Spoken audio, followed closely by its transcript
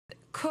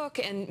Cook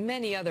and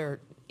many other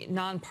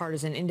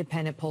nonpartisan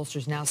independent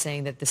pollsters now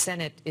saying that the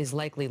Senate is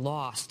likely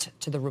lost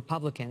to the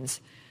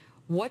Republicans.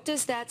 What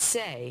does that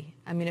say?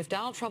 I mean, if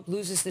Donald Trump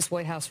loses this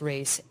White House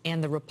race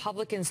and the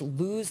Republicans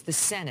lose the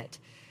Senate,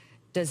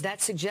 does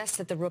that suggest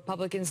that the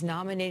Republicans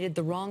nominated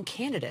the wrong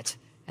candidate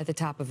at the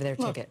top of their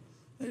ticket?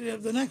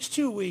 The next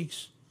 2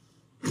 weeks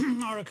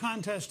are a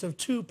contest of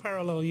two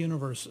parallel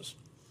universes.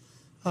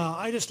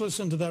 I just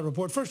listened to that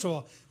report. First of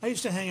all, I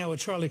used to hang out with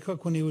Charlie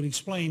Cook when he would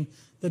explain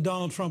that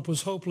Donald Trump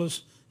was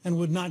hopeless and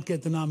would not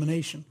get the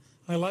nomination.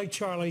 I like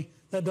Charlie.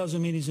 That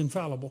doesn't mean he's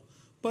infallible.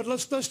 But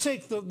let's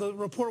take the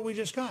report we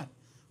just got.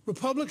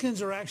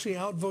 Republicans are actually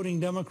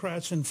outvoting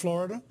Democrats in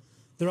Florida.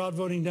 They're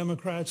outvoting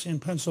Democrats in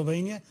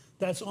Pennsylvania.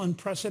 That's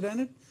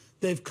unprecedented.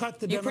 They've cut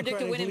the Democratic lead.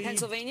 You predict a win in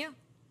Pennsylvania?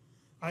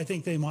 I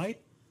think they might.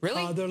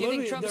 Really? Do you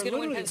think Trump's going to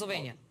win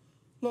Pennsylvania?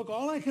 Look,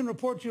 all I can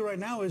report to you right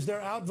now is they're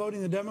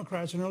outvoting the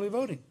Democrats in early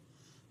voting,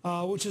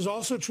 which is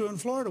also true in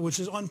Florida, which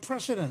is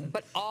unprecedented.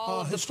 But all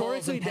of the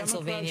polls in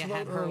Pennsylvania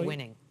have her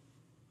winning.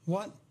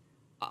 What?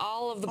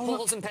 All of the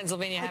polls in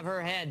Pennsylvania have her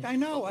ahead. I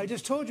know. I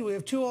just told you we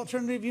have two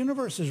alternative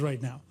universes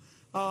right now.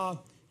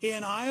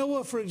 In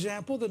Iowa, for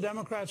example, the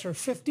Democrats are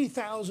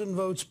 50,000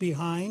 votes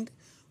behind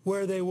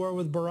where they were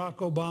with Barack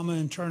Obama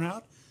in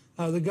turnout.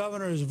 The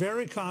governor is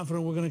very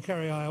confident we're going to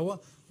carry Iowa,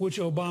 which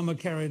Obama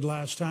carried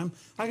last time.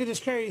 I could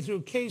just carry you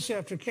through case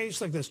after case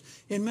like this.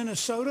 In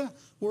Minnesota,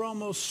 we're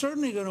almost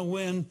certainly going to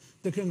win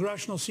the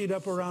congressional seat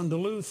up around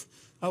Duluth,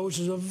 which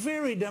is a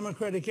very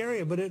Democratic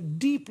area, but it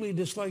deeply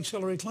dislikes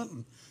Hillary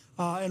Clinton.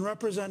 And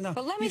represent now.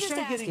 But let me just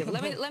ask you.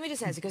 Let me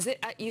just ask you, because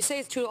you say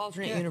it's two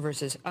alternate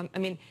universes. I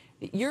mean,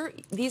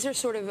 these are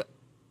sort of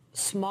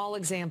small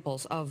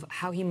examples of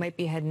how he might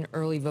be heading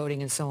early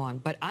voting and so on.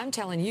 But I'm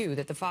telling you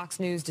that the Fox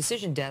News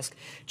decision desk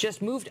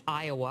just moved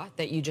Iowa,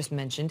 that you just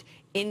mentioned,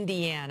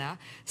 Indiana,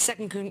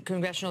 2nd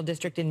Congressional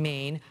District in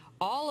Maine.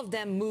 All of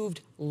them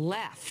moved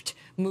left,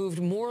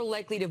 moved more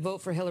likely to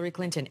vote for Hillary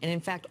Clinton. And in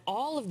fact,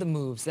 all of the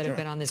moves that have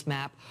been on this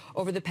map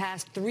over the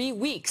past 3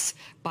 weeks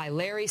by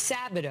Larry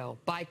Sabato,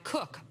 by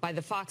Cook, by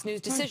the Fox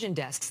News decision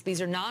desks. These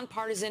are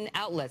nonpartisan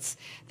outlets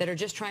that are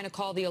just trying to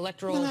call the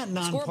electoral scoreboard. They're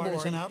not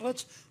nonpartisan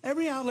outlets.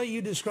 Every outlet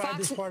you described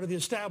is part of the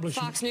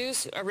establishment. Fox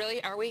News,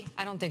 really? Are we?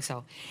 I don't think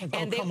so. Oh,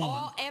 and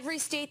every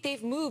state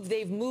they've moved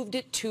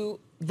it to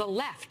the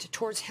left,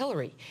 towards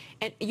Hillary.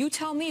 And you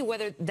tell me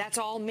whether that's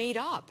all made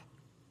up.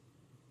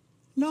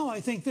 No, I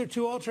think they're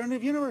two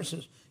alternative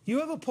universes. You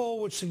have a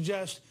poll which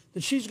suggests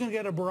that she's going to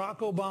get a Barack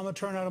Obama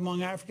turnout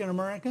among African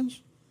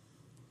Americans.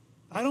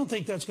 I don't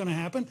think that's going to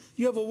happen.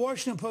 You have a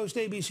Washington Post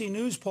ABC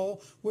News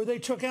poll where they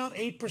took out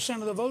 8%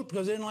 of the vote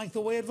because they didn't like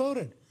the way it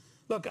voted.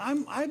 Look,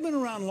 I've been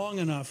around long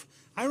enough.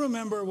 I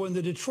remember when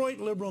the Detroit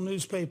Liberal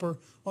newspaper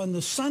on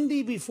the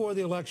Sunday before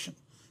the election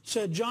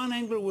said John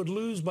Engler would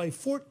lose by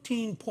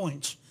 14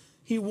 points.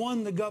 He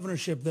won the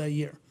governorship that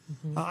year.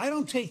 I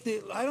don't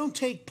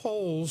take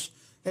polls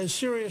as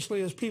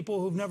seriously as people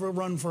who've never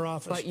run for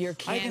office. But your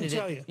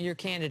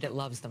candidate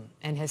loves them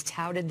and has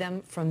touted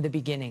them from the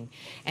beginning.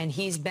 And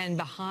he's been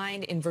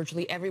behind in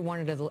virtually every one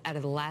out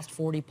of the last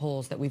 40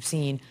 polls that we've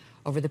seen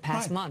over the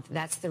past month.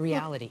 That's the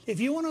reality. Look, if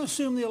you want to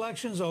assume the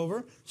election's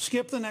over,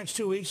 skip the next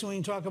 2 weeks and we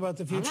can talk about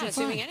the future. I'm not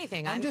assuming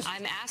anything.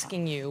 I'm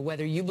asking you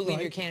whether you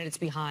believe your candidate's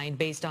behind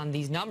based on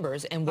these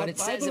numbers and what it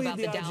says about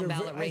the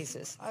down-ballot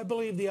races. I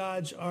believe the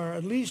odds are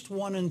at least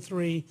 1 in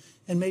 3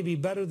 and maybe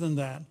better than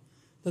that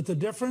the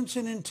difference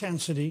in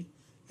intensity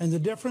and the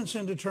difference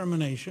in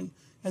determination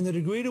and the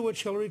degree to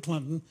which Hillary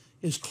Clinton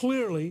is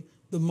clearly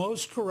the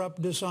most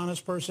corrupt,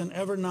 dishonest person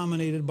ever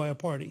nominated by a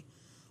party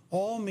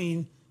all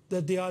mean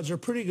that the odds are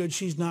pretty good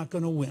she's not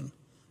going to win.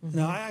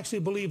 Now, I actually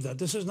believe that.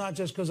 This is not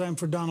just because I'm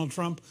for Donald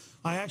Trump.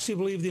 I actually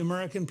believe the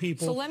American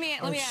people so let me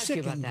ask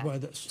you about that. By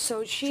this.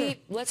 So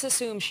let's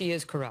assume she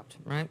is corrupt,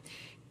 right?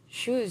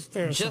 She was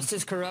just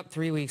as corrupt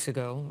 3 weeks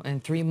ago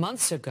and 3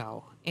 months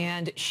ago.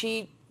 And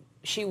she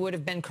would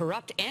have been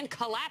corrupt and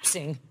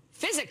collapsing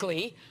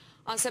physically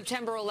on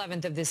September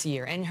 11th of this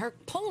year. And her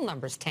poll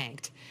numbers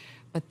tanked.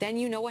 But then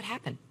you know what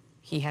happened.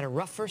 He had a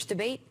rough first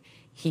debate.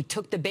 He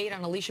took the bait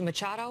on Alicia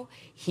Machado.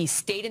 He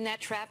stayed in that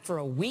trap for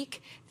a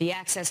week. The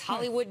Access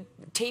Hollywood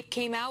tape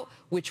came out,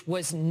 which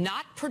was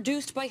not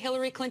produced by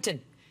Hillary Clinton.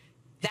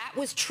 That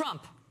was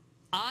Trump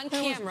on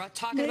camera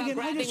talking about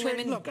grabbing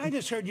women. Look, I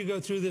just heard you go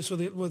through this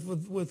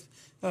with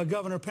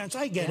Governor Pence.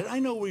 I get it. I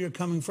know where you're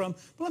coming from.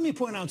 But let me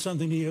point out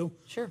something to you.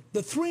 Sure.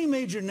 The 3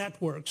 major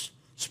networks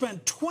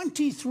spent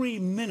 23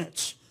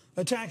 minutes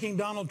attacking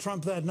Donald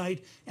Trump that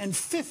night and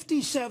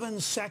 57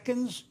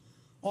 seconds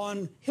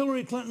on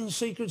Hillary Clinton's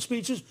secret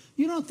speeches.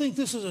 You don't think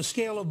this is a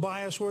scale of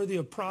bias worthy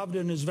of Pravda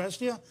and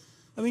Izvestia?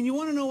 I mean, you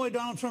want to know why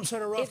Donald Trump's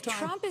had a rough time? If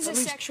Trump is a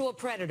sexual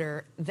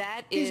predator,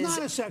 that is... He's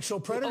not a sexual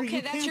predator. Okay,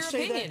 that's your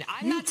opinion.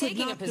 I'm not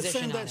taking a position on it. You could not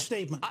defend that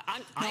statement.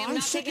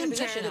 I'm sick and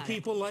tired of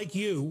people like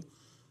you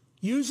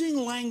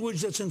using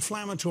language that's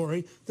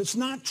inflammatory that's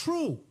not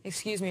true.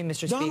 Excuse me,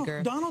 Mr.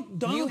 Speaker.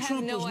 Donald you have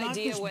Trump no was not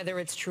idea whether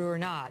it's true or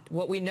not.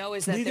 What we know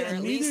is that neither, there are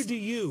at neither least... do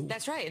you.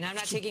 That's right, and I'm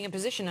not taking a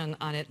position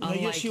on it, No,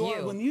 unlike yes, you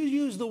are. When you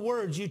use the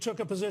words, you took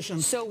a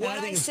position. So what and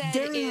I think said it's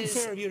very is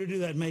unfair of you to do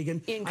that,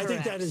 Megyn. Incorrect. I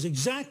think that is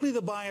exactly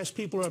the bias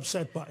people are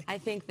upset by. I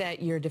think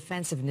that your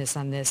defensiveness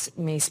on this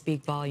may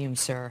speak volumes,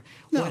 sir.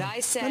 No, what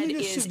I said let me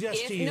just is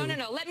suggest to you.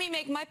 No, let me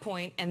make my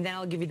point, and then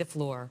I'll give you the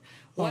floor.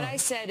 What I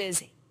said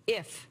is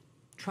if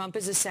Trump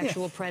is a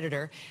sexual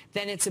predator,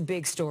 then it's a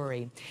big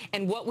story.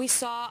 And what we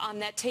saw on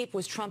that tape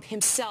was Trump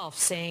himself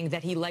saying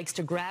that he likes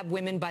to grab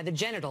women by the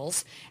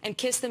genitals and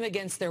kiss them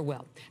against their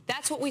will.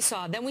 That's what we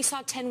saw. Then we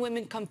saw 10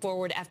 women come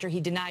forward after he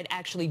denied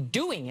actually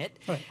doing it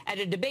at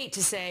a debate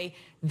to say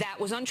that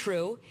was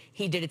untrue.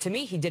 He did it to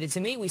me. He did it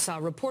to me. We saw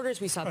reporters.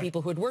 We saw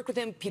people who had worked with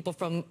him, people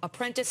from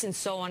Apprentice, and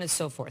so on and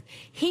so forth.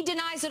 He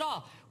denies it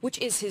all, which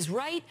is his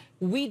right.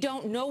 We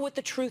don't know what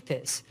the truth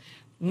is.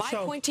 My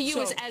point to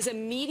you is, as a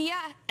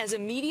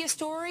media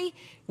story,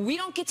 we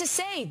don't get to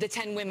say the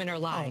 10 women are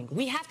lying.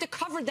 We have to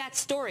cover that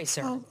story,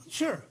 sir. Oh,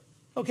 sure.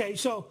 Okay,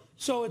 so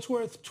it's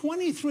worth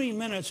 23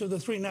 minutes of the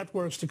three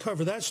networks to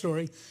cover that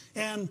story.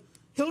 And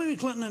Hillary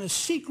Clinton, in a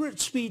secret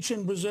speech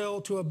in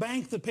Brazil to a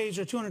bank that pays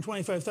her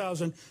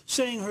 $225,000,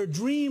 saying her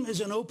dream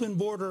is an open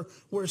border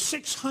where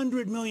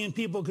 600 million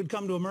people could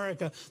come to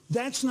America.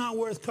 That's not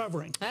worth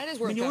covering. That is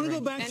worth covering. You want to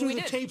go back through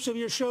the tapes of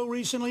your show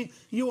recently?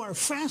 You are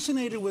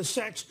fascinated with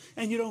sex,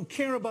 and you don't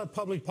care about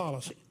public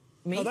policy.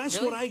 Me? Now, that's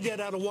really? what I get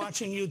out of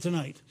watching you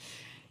tonight.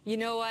 You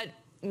know what,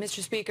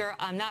 Mr. Speaker?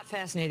 I'm not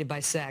fascinated by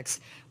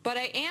sex, but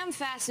I am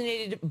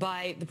fascinated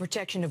by the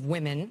protection of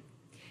women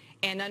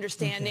and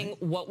understanding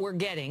what we're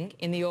getting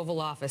in the Oval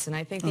Office. And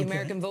I think the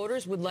American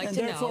voters would like to know.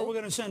 And therefore, we're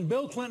going to send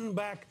Bill Clinton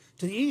back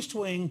to the East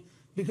Wing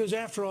because,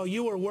 after all,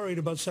 you are worried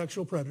about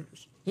sexual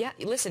predators. Yeah,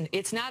 listen,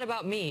 it's not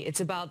about me. It's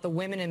about the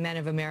women and men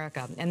of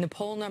America. And the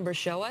poll numbers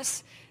show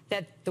us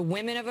that the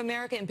women of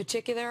America in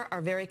particular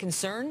are very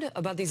concerned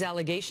about these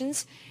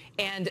allegations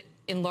and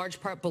in large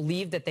part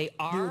believe that they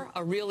are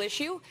a real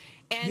issue.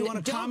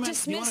 And don't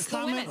dismiss the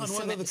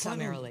women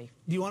summarily.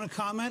 Do you want to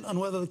comment on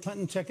whether the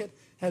Clinton ticket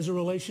has a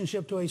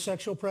relationship to a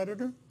sexual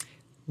predator?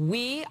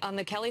 We, on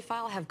the Kelly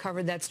File, have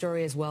covered that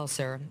story as well,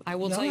 sir. I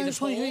will tell you the polls. I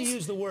just want to hear you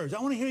use the words.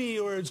 I want to hear you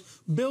use words,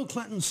 Bill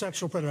Clinton,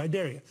 sexual predator. I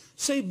dare you.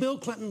 Say Bill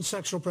Clinton,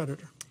 sexual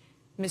predator.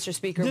 Mr.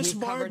 Speaker,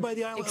 disbarred by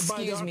the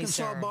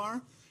Arkansas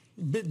bar?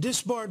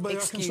 Disbarred by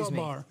the Arkansas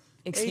bar.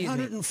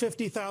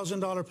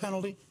 $850,000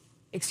 penalty?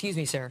 Excuse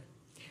me, sir.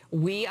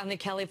 We on the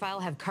Kelly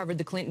File have covered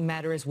the Clinton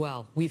matter as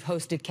well. We've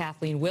hosted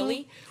Kathleen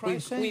Willey.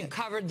 We've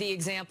covered the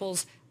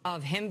examples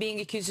of him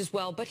being accused as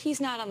well, but he's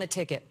not on the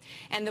ticket.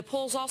 And the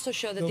polls also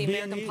show that the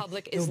American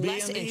public is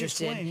less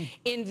interested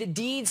in the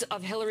deeds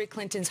of Hillary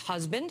Clinton's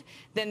husband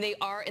than they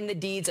are in the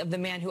deeds of the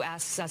man who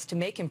asks us to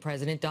make him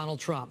president, Donald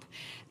Trump.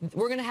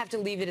 We're going to have to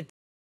leave it at